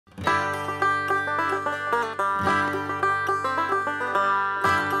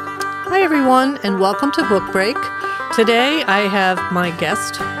Hi, everyone, and welcome to Book Break. Today, I have my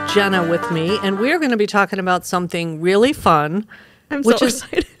guest, Jenna, with me, and we're going to be talking about something really fun. I'm so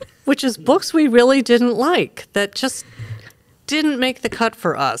excited. Which is books we really didn't like, that just didn't make the cut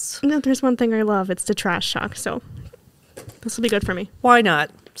for us. No, there's one thing I love. It's the trash talk, so this will be good for me. Why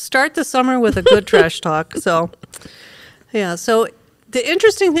not? Start the summer with a good trash talk. So the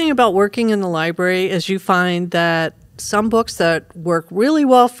interesting thing about working in the library is you find that some books that work really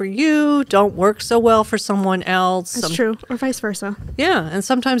well for you don't work so well for someone else. That's true, or vice versa. Yeah, and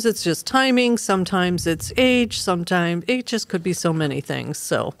sometimes it's just timing, sometimes it's age, sometimes it just could be so many things.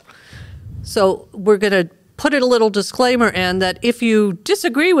 So we're going to put a little disclaimer in that if you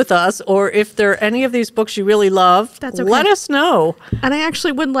disagree with us or if there are any of these books you really love, that's okay. Let us know. And I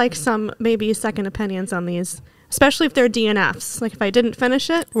actually would like some maybe second opinions on these, especially if they're DNFs. Like if I didn't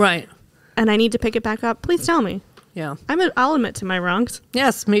finish it, right, and I need to pick it back up, please tell me. Yeah. I'll admit to my wrongs.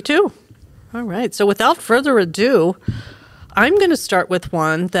 Yes, me too. All right. So without further ado, I'm going to start with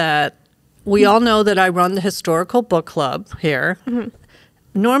one that we all know that I run the historical book club here. Mm-hmm.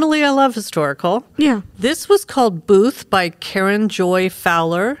 Normally I love historical. Yeah. This was called Booth by Karen Joy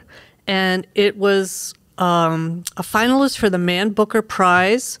Fowler, and it was a finalist for the Man Booker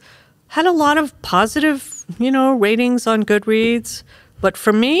Prize. Had a lot of positive, ratings on Goodreads, but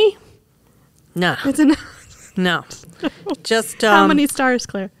for me, nah. It's enough. No. Just how many stars,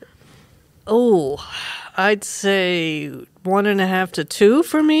 Claire? Oh, I'd say 1.5 to 2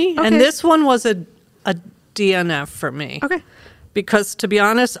 for me. Okay. And this one was a DNF for me. Okay. Because to be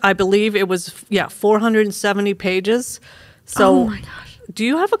honest, I believe it was 470 pages. So oh my gosh. Do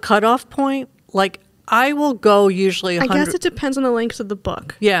you have a cutoff point? Like I will go usually 100. I guess it depends on the length of the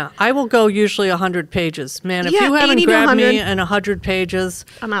book. Yeah, I will go usually 100 pages. Man, if Yeah, you haven't 80 to grabbed me 100. in 100 pages,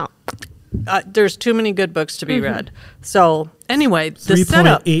 I'm out. There's too many good books to be read. So anyway, the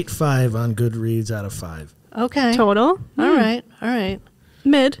setup. 3.85 on Goodreads out of 5. Okay. Total? All right.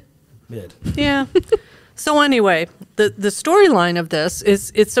 Mid. Yeah. So anyway, the storyline of this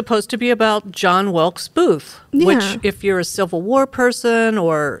is it's supposed to be about John Wilkes Booth, which if you're a Civil War person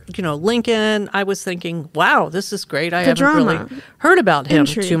or, Lincoln, I was thinking, wow, this is great. I haven't really heard about him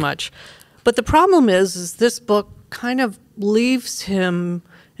too much. But the problem is this book kind of leaves him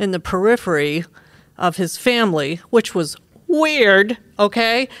in the periphery of his family, which was weird,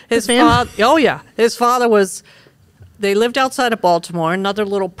 okay? His father was, they lived outside of Baltimore, another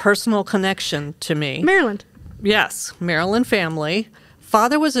little personal connection to me. Maryland. Yes, Maryland family.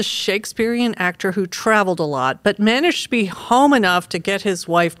 Father was a Shakespearean actor who traveled a lot, but managed to be home enough to get his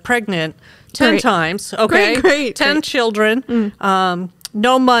wife pregnant 10 times, okay? Great. 10 children,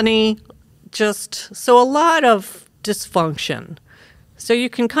 no money, so a lot of dysfunction. So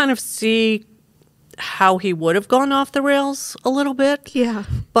you can kind of see how he would have gone off the rails a little bit. Yeah.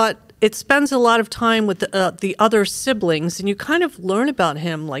 But it spends a lot of time with the other siblings, and you kind of learn about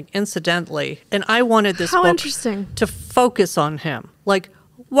him, like, incidentally. And I wanted this book to focus on him. Like,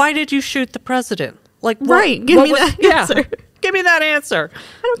 why did you shoot the president? Like, give me that answer. Yeah, give me that answer.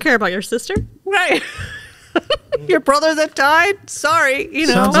 I don't care about your sister. Right. Your brother that died? Sorry.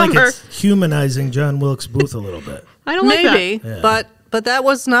 Sounds like it's humanizing John Wilkes Booth a little bit. I don't like that. Yeah. But that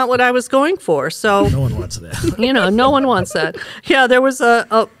was not what I was going for. So no one wants that. No one wants that. Yeah, there was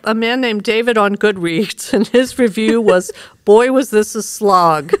a man named David on Goodreads, and his review was, boy, was this a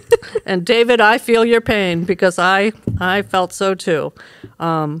slog. And David, I feel your pain because I felt so too.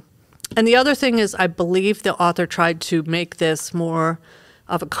 And the other thing is I believe the author tried to make this more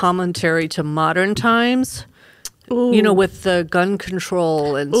of a commentary to modern times. Ooh. With the gun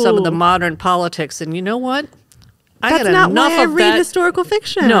control and some of the modern politics. And you know what? That's not why I read historical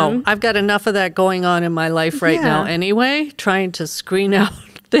fiction. No, I've got enough of that going on in my life right now anyway, trying to screen out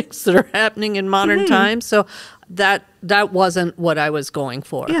things that are happening in modern times. So that wasn't what I was going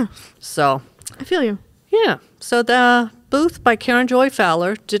for. Yeah. So I feel you. Yeah. So the Booth by Karen Joy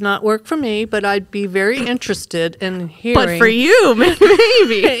Fowler did not work for me, but I'd be very interested in hearing. But for you,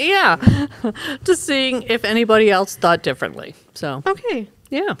 maybe. Yeah. To seeing if anybody else thought differently. So. Okay.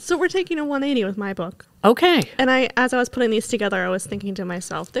 Yeah. So we're taking a 180 with my book. Okay. And as I was putting these together, I was thinking to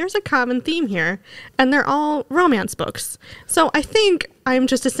myself, there's a common theme here, and they're all romance books. So I think I'm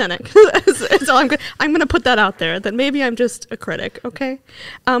just a cynic. So I'm going to put that out there, that maybe I'm just a critic, okay?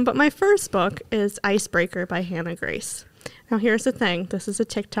 But my first book is Icebreaker by Hannah Grace. Now, here's the thing. This is a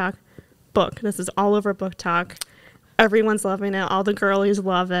TikTok book. This is all over Book Talk. Everyone's loving it. All the girlies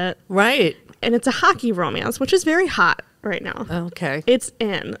love it. Right. And it's a hockey romance, which is very hot right now. Okay. It's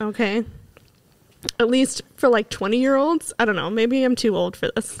in, okay? At least for like 20-year-olds. I don't know. Maybe I'm too old for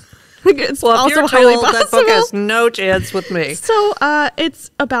this. It's Well, if also you're highly told, possible. that book has no chance with me. So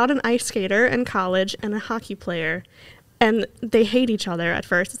it's about an ice skater in college and a hockey player, and they hate each other at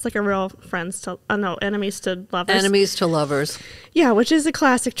first. It's like a real enemies to lovers. Enemies to lovers. Yeah, which is a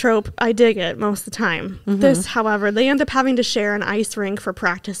classic trope. I dig it most of the time. This, however, they end up having to share an ice rink for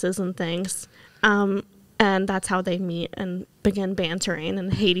practices and things. And that's how they meet and begin bantering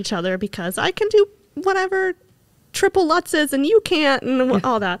and hate each other because I can do whatever triple Lutzes and you can't and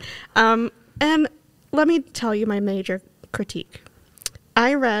all that. And let me tell you my major critique.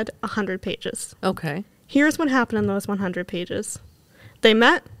 I read 100 pages. Okay. Here's what happened in those 100 pages. They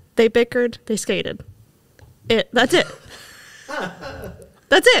met, they bickered, they skated. That's it.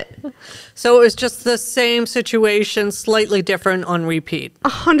 That's it. So it was just the same situation, slightly different on repeat.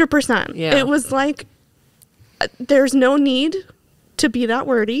 100%. Yeah. It was like, there's no need to be that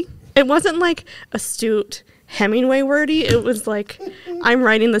wordy. It wasn't like astute Hemingway wordy. It was like, I'm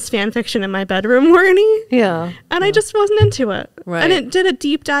writing this fan fiction in my bedroom wordy. Yeah. And I just wasn't into it. Right. And it did a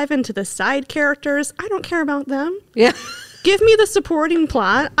deep dive into the side characters. I don't care about them. Yeah. Give me the supporting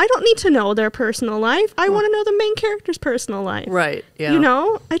plot. I don't need to know their personal life. I want to know the main character's personal life. Right. Yeah. You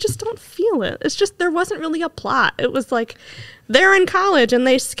know, I just don't feel it. It's just there wasn't really a plot. It was like they're in college and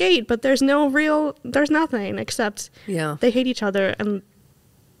they skate, but there's nothing except they hate each other and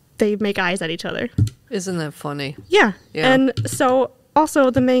they make eyes at each other. Isn't that funny? Yeah. Yeah. And so also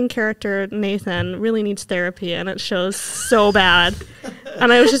the main character, Nathan, really needs therapy and it shows so bad.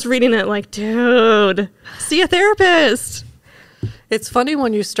 And I was just reading it like, dude, see a therapist. It's funny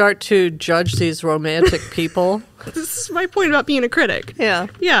when you start to judge these romantic people. This is my point about being a critic. Yeah.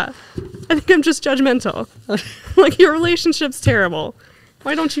 Yeah. I think I'm just judgmental. Like, your relationship's terrible.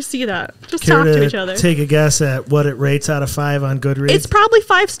 Why don't you see that? Just Care talk to to each other. Take a guess at what it rates out of 5 on Goodreads? It's probably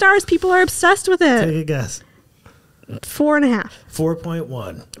 5 stars. People are obsessed with Take it. a guess. 4.5.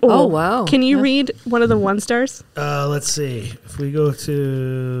 4.1. Oh, wow. Can you read one of the 1 stars? Let's see. If we go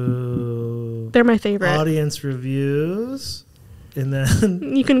to They're my favorite. audience reviews, and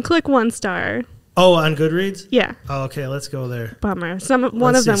then You can click 1 star. on Goodreads. Yeah. Oh, okay, let's go there. Bummer.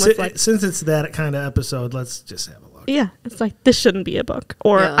 One of them was like, since it's that kind of episode, let's just have a look. yeah, it's like, this shouldn't be a book.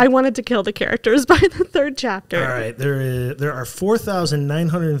 Or Yeah. I wanted to kill the characters by the 3rd chapter. All right, there are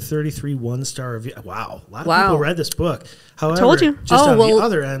 4,933 1-star reviews. Wow, a lot of Wow. people read this book. However, Told you. just Oh, on well- the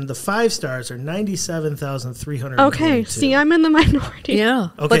other end, the 5 stars are 97,300. Okay, see, I'm in the minority. Yeah.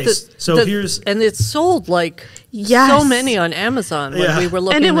 Okay, But so here's- and it's sold like Yes. so many on Amazon when Yeah. we were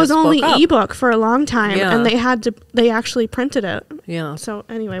looking And it was this only book up. ebook for a long time, Yeah. and they actually printed it. Yeah. So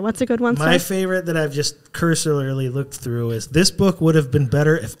anyway, what's a good one? My Star? favorite that I've just cursorily looked through is this book would have been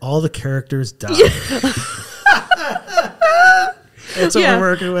better if all the characters died. That's what Yeah.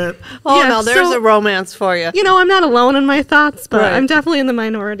 we're working with. Oh, Yeah, no, there's so- a romance for you. You know, I'm not alone in my thoughts, but Right. I'm definitely in the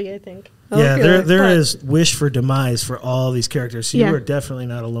minority, I think. Yeah, Okay, there but- is wish for demise for all these characters. So Yeah. you are definitely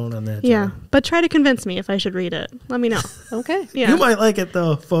not alone on that. Yeah, Jenna. but try to convince me if I should read it. Let me know. Okay. Yeah, You might like it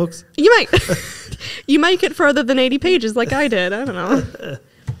though, folks. You might. You might get further than 80 pages like I did. I don't know.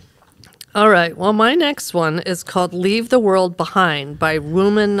 All right. Well, my next one is called Leave the World Behind by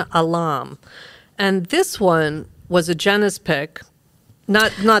Ruman Alam. And this one was a Jenna's pick.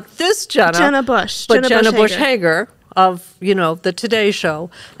 Not this Jenna. Jenna Bush. But Jenna Bush Hager. Hager of, the Today Show.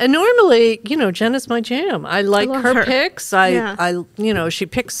 And normally, Jenna's my jam. I like love her her. picks. Yeah. I she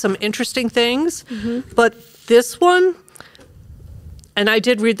picks some interesting things. But this one, and I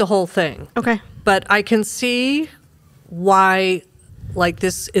did read the whole thing. Okay. But I can see why,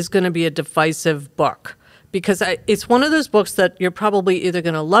 this is going to be a divisive book. Because it's one of those books that you're probably either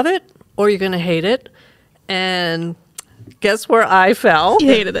going to love it or you're going to hate it. And guess where I fell? You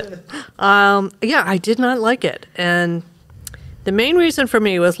hated it. Yeah, I did not like it. And the main reason for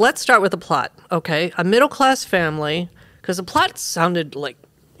me was, let's start with the plot, okay? A middle-class family, because the plot sounded like,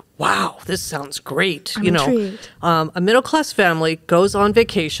 wow, this sounds great. I'm intrigued. A middle-class family goes on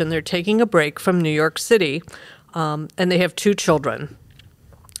vacation. They're taking a break from New York City, and they have 2 children.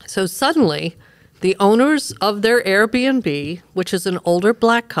 So suddenly, the owners of their Airbnb, which is an older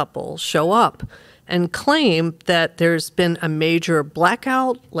black couple, show up and claim that there's been a major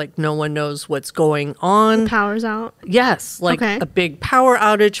blackout, like no one knows what's going on. Power's out. Yes, like Okay. a big power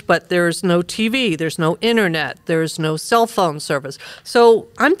outage, but there's no TV, there's no internet, there's no cell phone service. So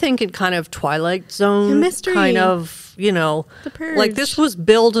I'm thinking kind of Twilight Zone, A mystery. kind of, The Purge. like this was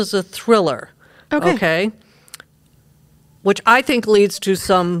billed as a thriller. Okay. Which I think leads to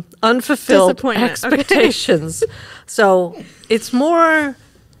some unfulfilled Disappointment. Okay. expectations. So it's more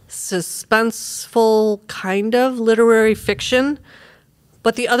suspenseful kind of literary fiction.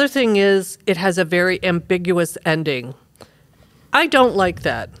 But the other thing is it has a very ambiguous ending. I don't like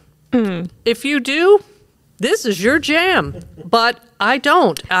that. If you do, this is your jam. But I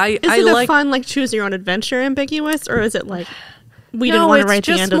don't. Is it a fun, like, choose your own adventure ambiguous, or is it like we didn't want to write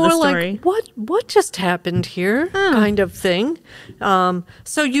the end of the story? Like, what just happened here, kind of thing.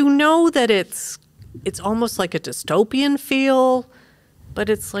 So you know that it's almost like a dystopian feel, but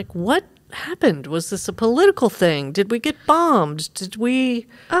it's like, what happened? Was this a political thing? Did we get bombed?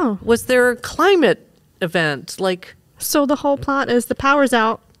 Was there a climate event? Like, so the whole plot is the power's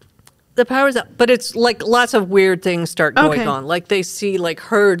out. The power's out, but it's like lots of weird things start going on. Like they see like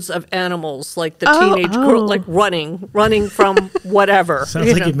herds of animals, like the teenage girl, like running from whatever.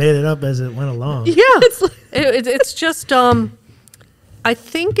 Sounds like you made it up as it went along. Yeah, it's just. I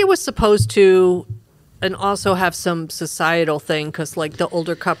think it was supposed to, and also have some societal thing because like the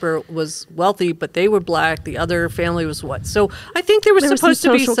older couple was wealthy, but they were black. The other family was what? So I think there was supposed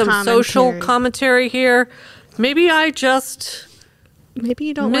to be some social commentary here. Maybe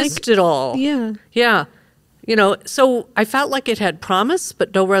you don't missed it all. Yeah. Yeah. So I felt like it had promise,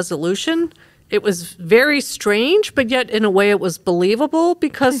 but no resolution. It was very strange, but yet in a way it was believable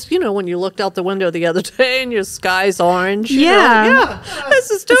because, when you looked out the window the other day and your sky's orange. This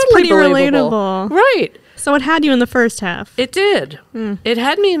is totally pretty believable. relatable. Right. So it had you in the first half. It did. It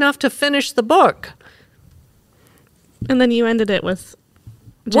had me enough to finish the book. And then you ended it with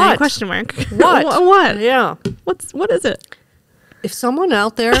giant question mark. What? What? Yeah. What is it? If someone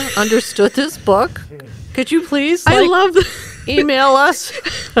out there understood this book, could you please email us?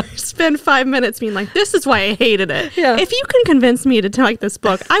 Spend 5 minutes being like, this is why I hated it. Yeah. If you can convince me to like this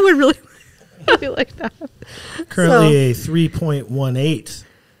book, I would really like that. Currently a 3.18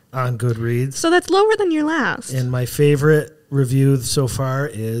 on Goodreads. So that's lower than your last. And my favorite review so far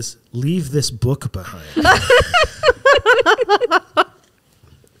is leave this book behind.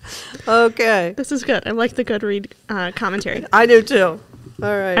 Okay. This is good. I like the Goodread commentary. I do too.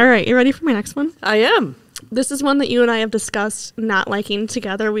 All right. You ready for my next one? I am. This is one that you and I have discussed not liking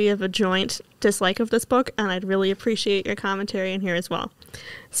together. We have a joint dislike of this book, and I'd really appreciate your commentary in here as well.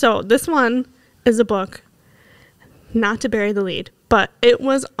 So this one is a book, not to bury the lead, but it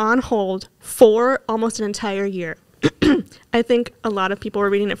was on hold for almost an entire year. I think a lot of people were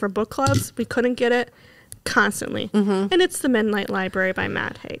reading it for book clubs. We couldn't get it. Constantly. And it's The Midnight Library by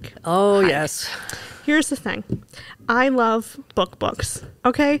Matt Haig. Oh, yes. Here's the thing. I love books,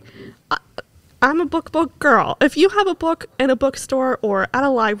 okay? I'm a book girl. If you have a book in a bookstore or at a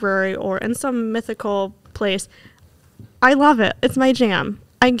library or in some mythical place, I love it. It's my jam.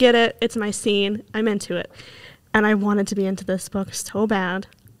 I get it. It's my scene. I'm into it. And I wanted to be into this book so bad.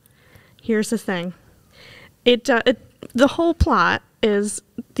 Here's the thing. The whole plot is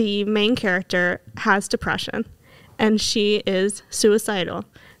the main character has depression and she is suicidal.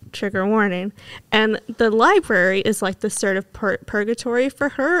 Trigger warning. And the library is like this sort of purgatory for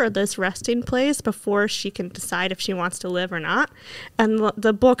her, or this resting place before she can decide if she wants to live or not. And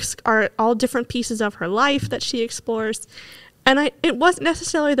the books are all different pieces of her life that she explores. And it wasn't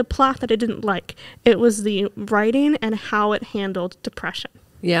necessarily the plot that I didn't like. It was the writing and how it handled depression.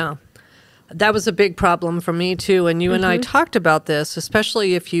 Yeah. That was a big problem for me, too. And you and I talked about this,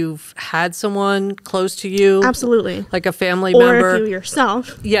 especially if you've had someone close to you. Absolutely. Like a family member. Or if you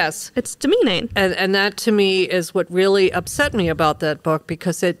yourself. Yes. It's demeaning. And that, to me, is what really upset me about that book,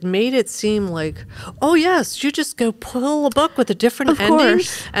 because it made it seem like, oh, yes, you just go pull a book with a different ending,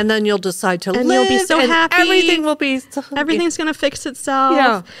 and then you'll decide to live. And you'll be so happy. Everything will be... Everything's going to fix itself.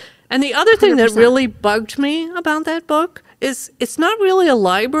 Yeah. And the other thing 100%. That really bugged me about that book is it's not really a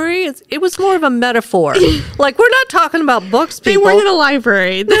library. It was more of a metaphor. Like, we're not talking about books, people. They weren't in a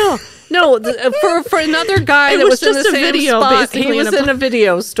library. No. For another guy that was in the same spot, he was in a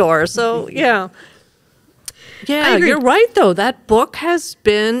video store. So, yeah. Yeah, you're right, though. That book has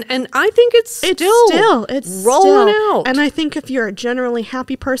been, and I think it's still rolling out. And I think if you're a generally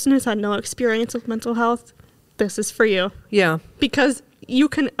happy person who's had no experience with mental health, this is for you. Yeah. Because you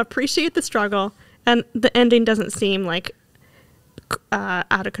can appreciate the struggle, and the ending doesn't seem like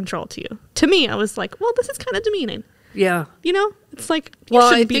out of control to you. To me, I was like, well, this is kind of demeaning. Yeah. It's like, you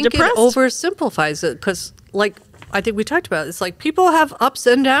should be depressed. It oversimplifies it, because, like, I think we talked about it. It's like people have ups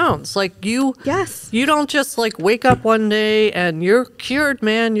and downs. Like, you don't just, like, wake up one day and you're cured,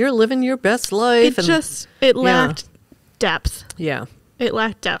 man. You're living your best life. It lacked depth. Yeah. It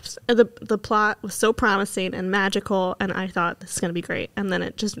lacked depth. The plot was so promising and magical, and I thought this is going to be great, and then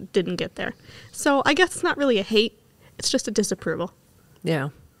it just didn't get there. So I guess it's not really a hate. It's just a disapproval. Yeah.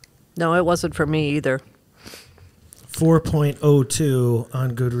 No, it wasn't for me either. 4.02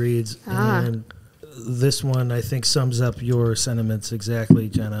 on Goodreads. And this one, I think, sums up your sentiments exactly,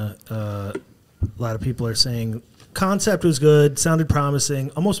 Jenna. A lot of people are saying concept was good, sounded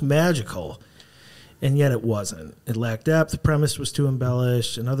promising, almost magical, and yet it wasn't. It lacked depth, the premise was too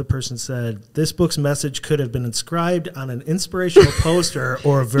embellished. Another person said, this book's message could have been inscribed on an inspirational poster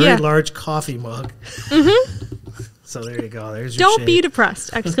or a very large coffee mug. Mm-hmm. So there you go. There's your Don't be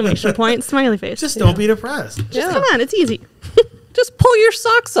depressed! ! Smiley face. Just don't be depressed. Just come on, it's easy. Just pull your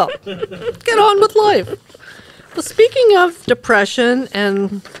socks up. Get on with life. Well, speaking of depression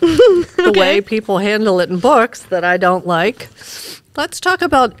and the way people handle it in books that I don't like, let's talk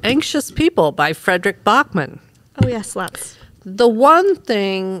about Anxious People by Frederick Bachman. Oh, yes, let's. The one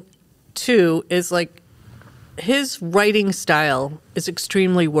thing, too, is like his writing style is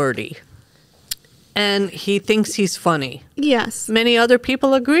extremely wordy. And he thinks he's funny. Yes. Many other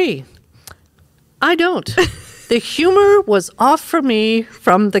people agree. I don't. The humor was off for me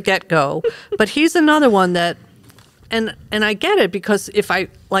from the get-go. But he's another one that... And I get it because I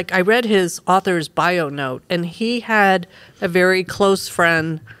read his author's bio note, and he had a very close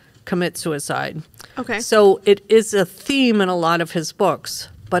friend commit suicide. Okay. So it is a theme in a lot of his books.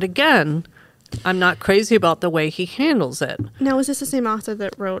 But again, I'm not crazy about the way he handles it. Now, is this the same author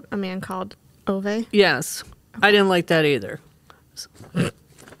that wrote A Man Called Ove? Yes. Okay. I didn't like that either. And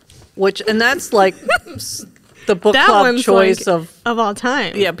that's like... the book club choice of all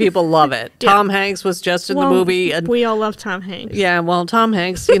time. Yeah, people love it. Yeah. Tom Hanks was just in the movie. And we all love Tom Hanks. Yeah, well, Tom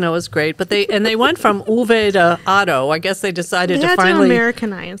Hanks, is great. But they went from Uwe to Otto. I guess they decided to finally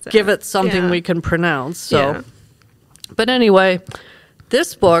Americanize it. Give it something we can pronounce. So, But anyway,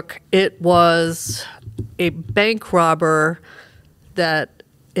 this book, it was a bank robber that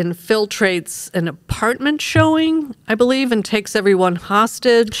infiltrates an apartment showing, I believe, and takes everyone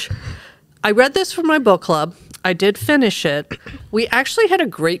hostage. I read this for my book club. I did finish it. We actually had a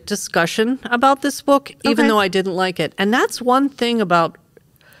great discussion about this book, even though I didn't like it. And that's one thing about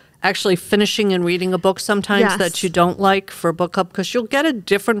actually finishing and reading a book sometimes that you don't like for a book club, because you'll get a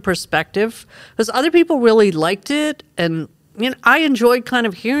different perspective. Because other people really liked it, and I enjoyed kind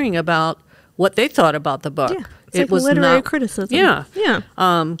of hearing about what they thought about the book. Yeah, it was literary criticism. Yeah. Yeah.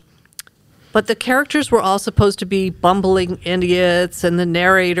 But the characters were all supposed to be bumbling idiots, and the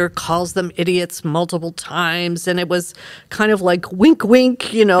narrator calls them idiots multiple times. And it was kind of like wink,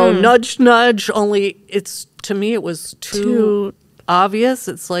 wink, nudge, nudge. Only to me, it was too obvious.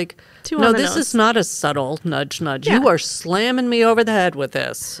 It's like, no, this is not a subtle nudge, nudge. Yeah. You are slamming me over the head with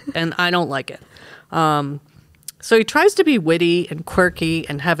this, and I don't like it. So he tries to be witty and quirky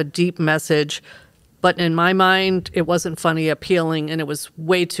and have a deep message. But in my mind, it wasn't funny, appealing, and it was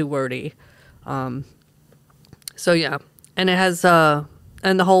way too wordy. So yeah, and it has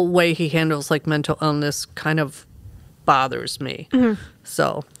and the whole way he handles like mental illness kind of bothers me. Mm-hmm.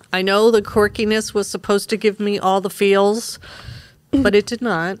 So I know the quirkiness was supposed to give me all the feels, but it did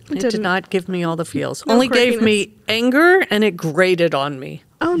not. It did not give me all the feels. Only gave me anger, and it grated on me.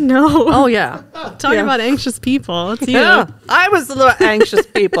 Oh no! Oh yeah. Talking about anxious people. It's you. Yeah, I was the anxious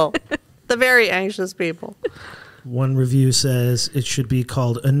people, the very anxious people. One review says it should be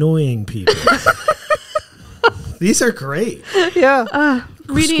called Annoying People. These are great. Yeah.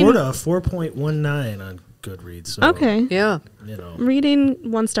 Scored a 4.19 on Goodreads. So, okay. Yeah. Reading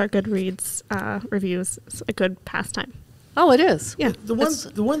 1-star Goodreads reviews is a good pastime. Oh, it is. Yeah. The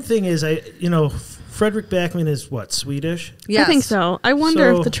one thing is, Frederick Bachman is what, Swedish? Yes. I think so. I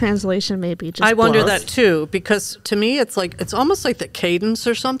wonder if the translation may be just I wonder close. that too, because to me it's almost like the cadence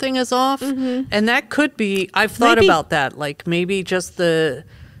or something is off. Mm-hmm. And that could be, I've thought about that, like maybe just the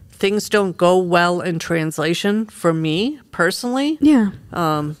things don't go well in translation for me personally. Yeah.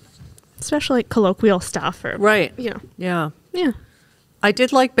 Especially like colloquial stuff. Right. Yeah. Yeah. Yeah. I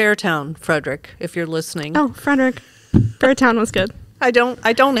did like Beartown, Frederick, if you're listening. Oh, Frederick. Beartown was good. I don't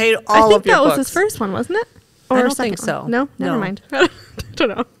hate all of your books. I think that was his first one, wasn't it? Or I don't think so. No? Never mind. I don't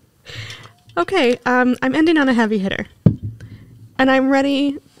know. Okay, I'm ending on a heavy hitter. And I'm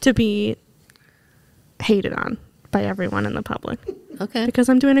ready to be hated on by everyone in the public. Okay. Because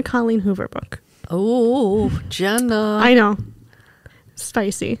I'm doing a Colleen Hoover book. Oh, Jenna. I know.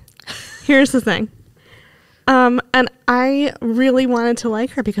 Spicy. Here's the thing. And I really wanted to like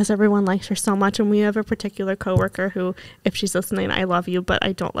her because everyone likes her so much. And we have a particular coworker who, if she's listening, I love you, but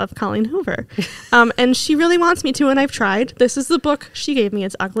I don't love Colleen Hoover. And she really wants me to, and I've tried. This is the book she gave me.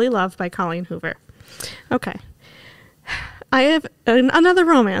 It's Ugly Love by Colleen Hoover. Okay. I have another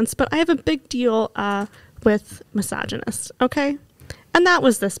romance, but I have a big deal with misogynist, okay? And that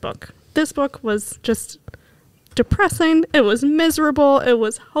was this book. This book was just depressing. It was miserable. It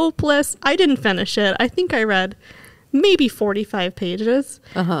was hopeless. I didn't finish it. I think I read maybe 45 pages,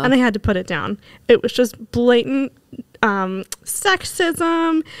 and I had to put it down. It was just blatant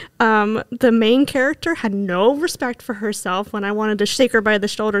sexism. The main character had no respect for herself when I wanted to shake her by the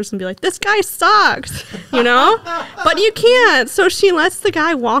shoulders and be like, this guy sucks, you know? But you can't. So she lets the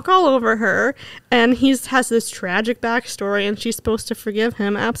guy walk all over her, and he has this tragic backstory, and she's supposed to forgive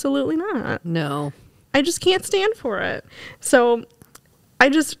him. Absolutely not. No. I just can't stand for it. So I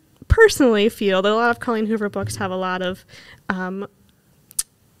just personally feel that a lot of Colleen Hoover books have a lot of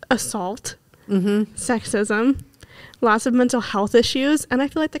assault, sexism, lots of mental health issues, and I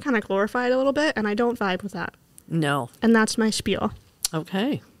feel like they kind of glorify it a little bit, and I don't vibe with that. No. And that's my spiel.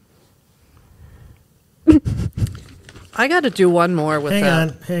 Okay. I got to do one more with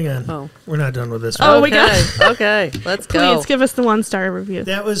that. Hang on. Oh. We're not done with this Oh, one. we got Okay, let's go. Please give us the 1-star review.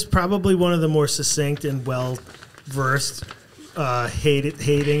 That was probably one of the more succinct and well-versed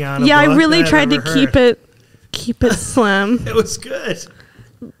hating on a Yeah, I book really that I've tried to ever keep it slim. It was good.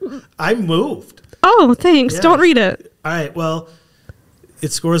 I moved. Oh, thanks. Yeah. Don't read it. All right, well,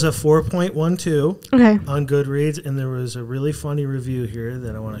 it scores a 4.12 Okay. on Goodreads, and there was a really funny review here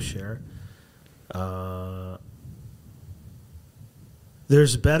that I want to share.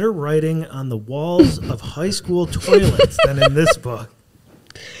 There's better writing on the walls of high school toilets than in this book.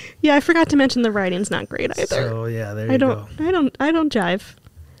 Yeah, I forgot to mention the writing's not great either. So yeah, there you go. I don't jive.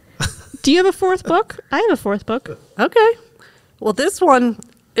 Do you have a fourth book? I have a fourth book. Okay. Well, this one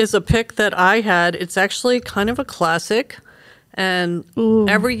is a pick that I had. It's actually kind of a classic. And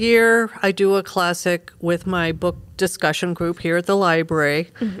every year I do a classic with my book discussion group here at the library.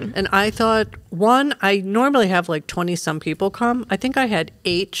 And I thought, one, I normally have like 20-some people come. I think I had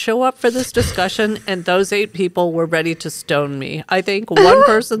 8 show up for this discussion, and those 8 people were ready to stone me. I think one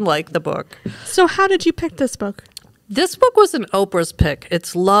person liked the book. So how did you pick this book? This book was an Oprah's pick.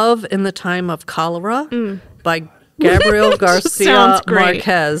 It's Love in the Time of Cholera by Gabriel Garcia Sounds great.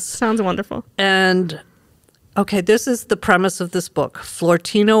 Marquez. Sounds wonderful. And okay, this is the premise of this book.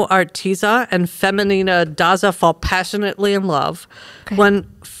 Flortino Artiza and Feminina Daza fall passionately in love. Okay. When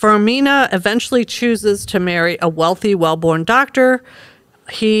Fermina eventually chooses to marry a wealthy, well-born doctor,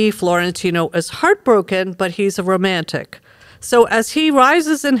 Florentino, is heartbroken, but he's a romantic. So as he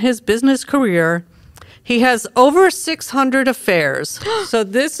rises in his business career, he has over 600 affairs. So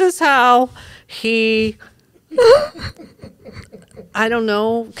this is how he, I don't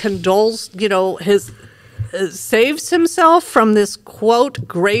know, condoles, his... saves himself from this, quote,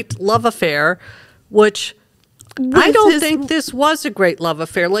 great love affair, which I don't think this was a great love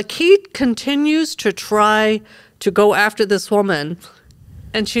affair. Like, he continues to try to go after this woman,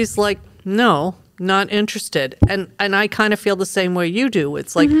 and she's like, no, not interested. And I kind of feel the same way you do.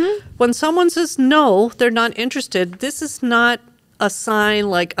 It's like, when someone says no, they're not interested, this is not a sign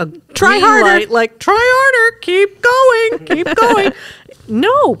like a Try green harder. light, like, try harder, keep going, keep going.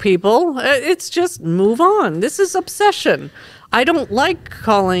 No, people, it's just move on. This is obsession. I don't like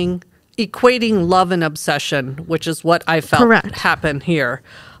equating love and obsession, which is what I felt happen here.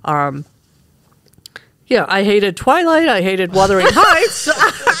 Yeah, I hated Twilight. I hated Wuthering Heights.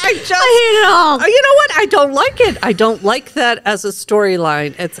 I hate it all. You know what? I don't like it. I don't like that as a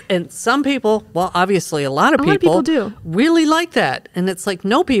storyline. And some people, well, obviously a lot of people do really like that. And it's like,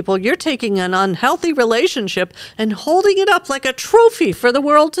 no, people, you're taking an unhealthy relationship and holding it up like a trophy for the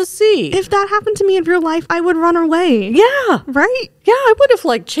world to see. If that happened to me in real life, I would run away. Yeah. Right? Yeah, I would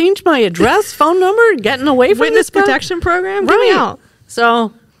have changed my address, phone number, getting away from Witness this guy. protection program? Right. Get me out.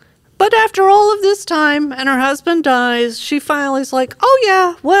 So... But after all of this time, and her husband dies, she finally is like, oh,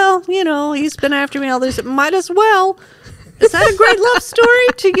 yeah, well, he's been after me all this. Might as well. Is that a great love story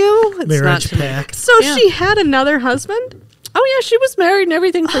to you? It's Marriage not to me. pact. So she had another husband? Oh, yeah, she was married and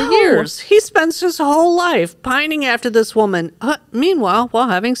everything for years. He spends his whole life pining after this woman. Meanwhile, while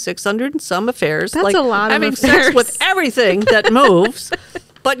having 600 and some affairs. That's a lot of having affairs. sex with everything that moves.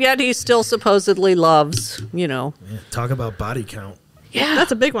 But yet he still supposedly loves, Yeah, talk about body count. Yeah.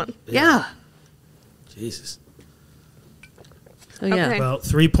 That's a big one. Yeah. Jesus. So, yeah. Okay. About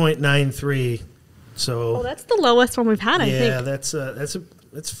 3.93. So Well, that's the lowest one we've had, I think. yeah,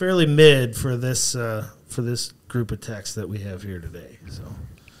 that's fairly mid for this group of texts that we have here today. So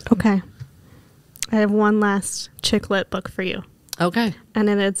Okay. I have one last chick lit book for you. Okay. And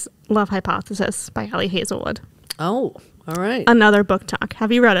it is Love Hypothesis by Ellie Hazelwood. Oh, all right. Another book talk.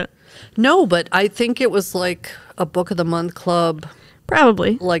 Have you read it? No, but I think it was like a book of the month club,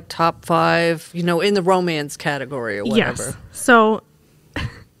 Probably. like top 5, in the romance category or whatever. Yes. So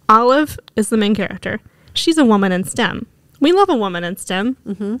Olive is the main character. She's a woman in STEM. We love a woman in STEM.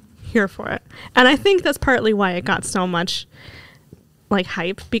 Mm-hmm. Here for it. And I think that's partly why it got so much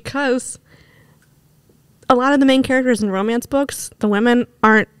hype, because a lot of the main characters in romance books, the women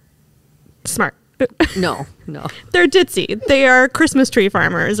aren't smart. No. They're ditzy. They are Christmas tree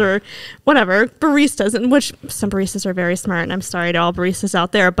farmers or whatever, baristas, and which some baristas are very smart, and I'm sorry to all baristas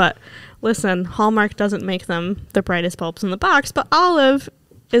out there, but listen, Hallmark doesn't make them the brightest bulbs in the box, but Olive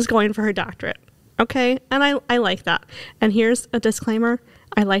is going for her doctorate, okay? And I like that. And here's a disclaimer.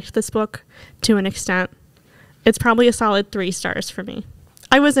 I liked this book to an extent. It's probably a solid 3 stars for me.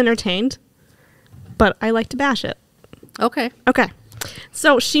 I was entertained, but I like to bash it. Okay.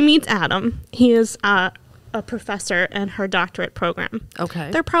 So she meets Adam. He is a professor in her doctorate program.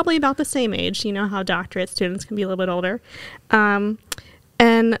 Okay. They're probably about the same age. You know how doctorate students can be a little bit older.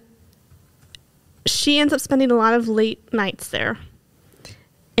 And she ends up spending a lot of late nights there.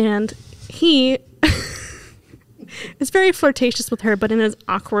 And he is very flirtatious with her, but in his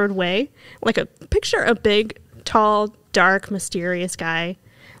awkward way. Picture a big, tall, dark, mysterious guy.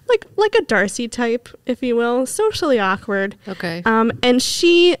 Like a Darcy type, if you will, socially awkward. Okay. And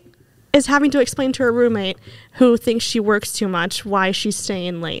she is having to explain to her roommate, who thinks she works too much, why she's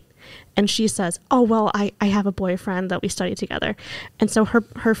staying late. And she says, oh, well, I have a boyfriend that we study together. And so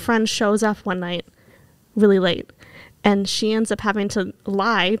her friend shows up one night really late. And she ends up having to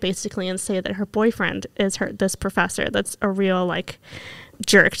lie, basically, and say that her boyfriend is this professor that's a real,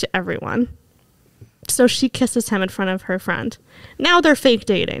 jerk to everyone. So she kisses him in front of her friend. Now they're fake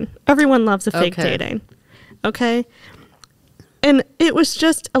dating. Everyone loves a fake dating. Okay? And it was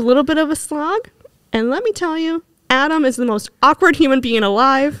just a little bit of a slog. And let me tell you, Adam is the most awkward human being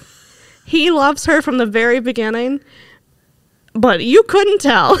alive. He loves her from the very beginning. But you couldn't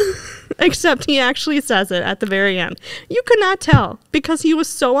tell. Except he actually says it at the very end. You could not tell. Because he was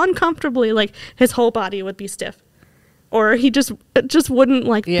so uncomfortably, his whole body would be stiff. Or he just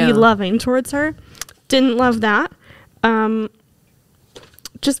wouldn't, be loving towards her. Didn't love that.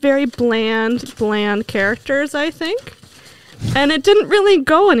 Just very bland characters, I think. And it didn't really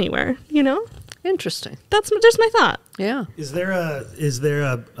go anywhere, Interesting. That's just my thought. Yeah. Is there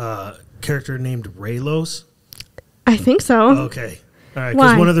a character named Raylos? I think so. Okay. All right.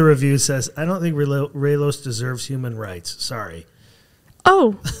 Because one of the reviews says, I don't think Raylos deserves human rights. Sorry.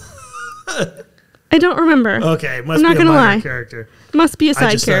 Oh. I don't remember. Okay. Must I'm be not a minor lie. character. Must be a side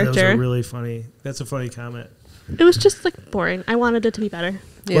I just character. thought that was really funny. That's a funny comment. It was just boring. I wanted it to be better.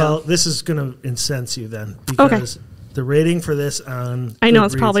 Yeah. Well, this is going to incense you then. Because the rating for this on I know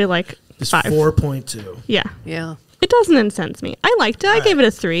it's Goodreads probably is 5. 4.2. Yeah. Yeah. It doesn't incense me. I liked it. I gave it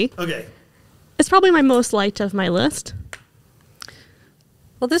a 3. Okay. It's probably my most liked of my list.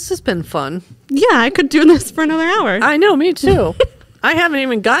 Well, this has been fun. Yeah, I could do this for another hour. I know, me too. I haven't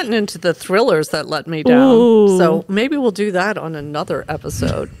even gotten into the thrillers that let me down. Ooh. So maybe we'll do that on another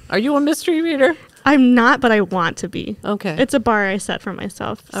episode. Are you a mystery reader? I'm not, but I want to be. Okay. It's a bar I set for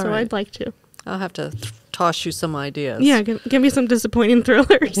myself, All so right. I'd like to. I'll have to toss you some ideas. Yeah, give me some disappointing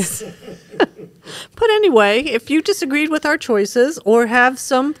thrillers. But anyway, if you disagreed with our choices or have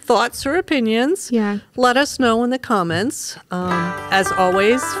some thoughts or opinions, let us know in the comments. As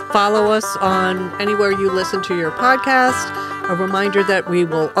always, follow us on anywhere you listen to your podcast. A reminder that we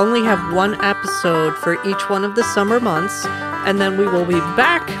will only have 1 episode for each one of the summer months, and then we will be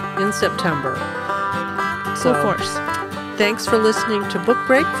back in September. Full force. Thanks for listening to Book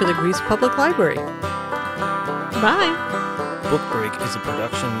Break for the Greece Public Library. Bye. Book Break is a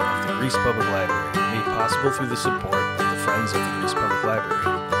production of the Greece Public Library, made possible through the support of the Friends of the Greece Public Library.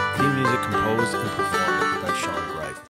 Theme music composed and performed